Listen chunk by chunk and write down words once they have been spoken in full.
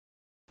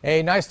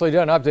A nicely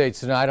done update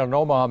tonight on an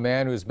Omaha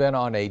man who's been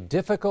on a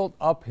difficult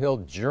uphill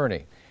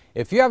journey.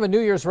 If you have a New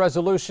Year's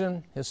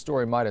resolution, his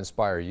story might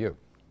inspire you.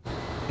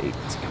 8,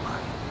 come on.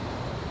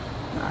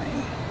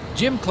 9.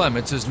 Jim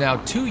Clements is now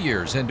 2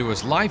 years into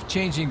his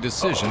life-changing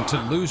decision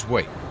to lose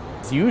weight.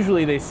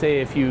 Usually they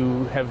say if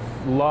you have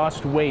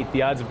lost weight,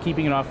 the odds of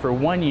keeping it off for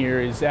 1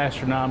 year is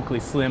astronomically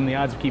slim. The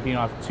odds of keeping it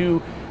off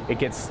 2, it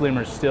gets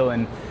slimmer still.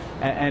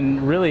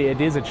 And really it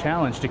is a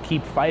challenge to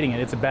keep fighting it.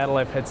 It's a battle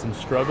I've had some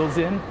struggles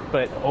in,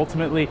 but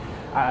ultimately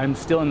I'm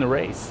still in the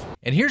race.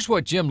 And here's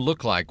what Jim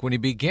looked like when he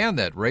began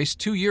that race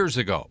 2 years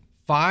ago: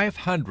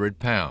 500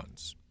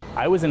 pounds.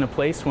 I was in a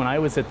place when I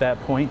was at that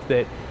point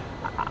that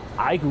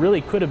I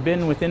really could have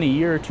been within a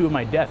year or two of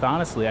my death.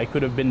 Honestly, I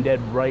could have been dead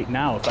right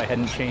now if I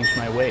hadn't changed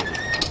my weight.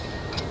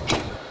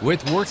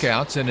 With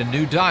workouts and a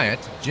new diet,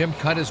 Jim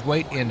cut his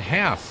weight in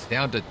half,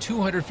 down to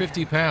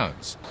 250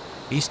 pounds.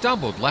 He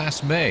stumbled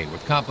last May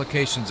with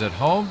complications at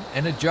home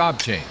and a job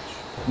change.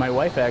 My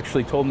wife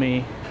actually told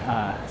me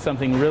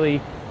something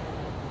really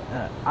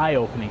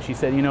eye-opening. She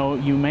said, you know,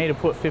 you may have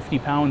put 50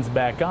 pounds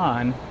back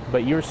on,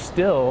 but you're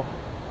still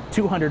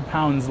 200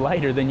 pounds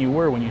lighter than you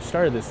were when you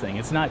started this thing.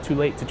 It's not too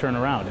late to turn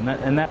around.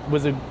 And that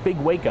was a big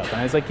wake-up. And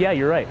I was like, yeah,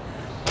 you're right.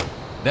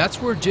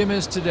 That's where Jim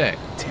is today.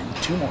 10,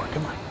 2 more,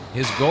 come on.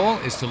 His goal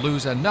is to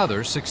lose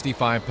another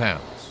 65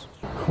 pounds.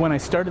 When I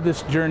started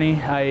this journey,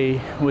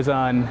 I was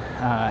on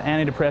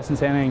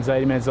antidepressants,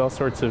 anti-anxiety meds, all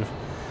sorts of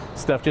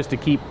stuff just to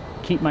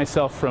keep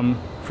myself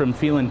from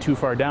feeling too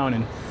far down.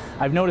 And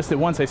I've noticed that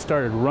once I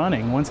started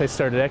running, once I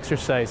started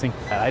exercising,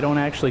 I don't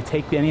actually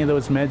take any of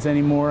those meds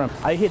anymore.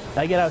 I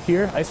get out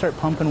here, I start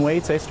pumping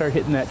weights, I start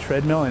hitting that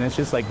treadmill, and it's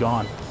just like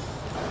gone.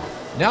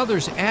 Now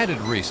there's added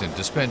reason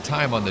to spend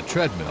time on the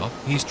treadmill.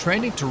 He's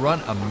training to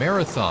run a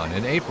marathon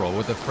in April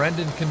with a friend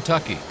in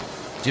Kentucky.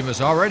 Jim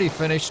has already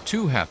finished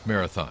 2 half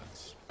marathons.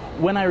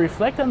 When I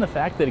reflect on the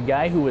fact that a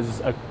guy who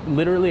was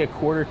literally a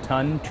quarter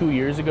ton 2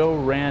 years ago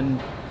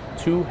ran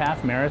 2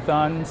 half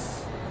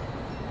marathons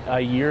a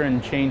year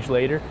and change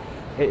later,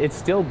 it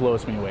still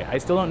blows me away. I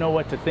still don't know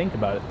what to think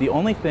about it. The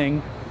only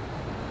thing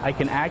I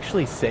can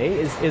actually say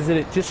is that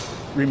it just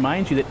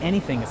reminds you that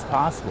anything is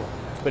possible.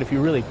 But if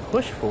you really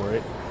push for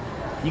it,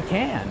 you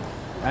can.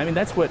 I mean,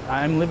 that's what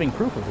I'm living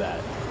proof of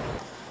that.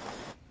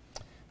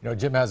 You know,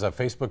 Jim has a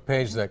Facebook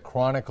page that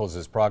chronicles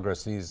his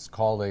progress. He's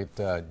called it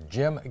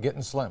Jim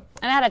Gettin Slim.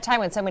 And at a time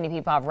when so many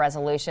people have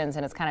resolutions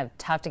and it's kind of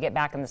tough to get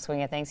back in the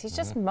swing of things, he's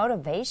just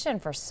motivation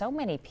for so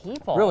many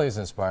people. Really is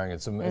inspiring.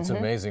 It's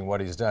amazing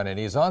what he's done. And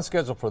he's on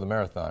schedule for the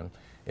marathon.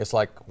 It's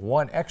like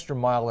 1 extra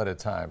mile at a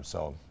time,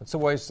 so it's a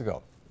ways to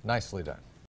go. Nicely done.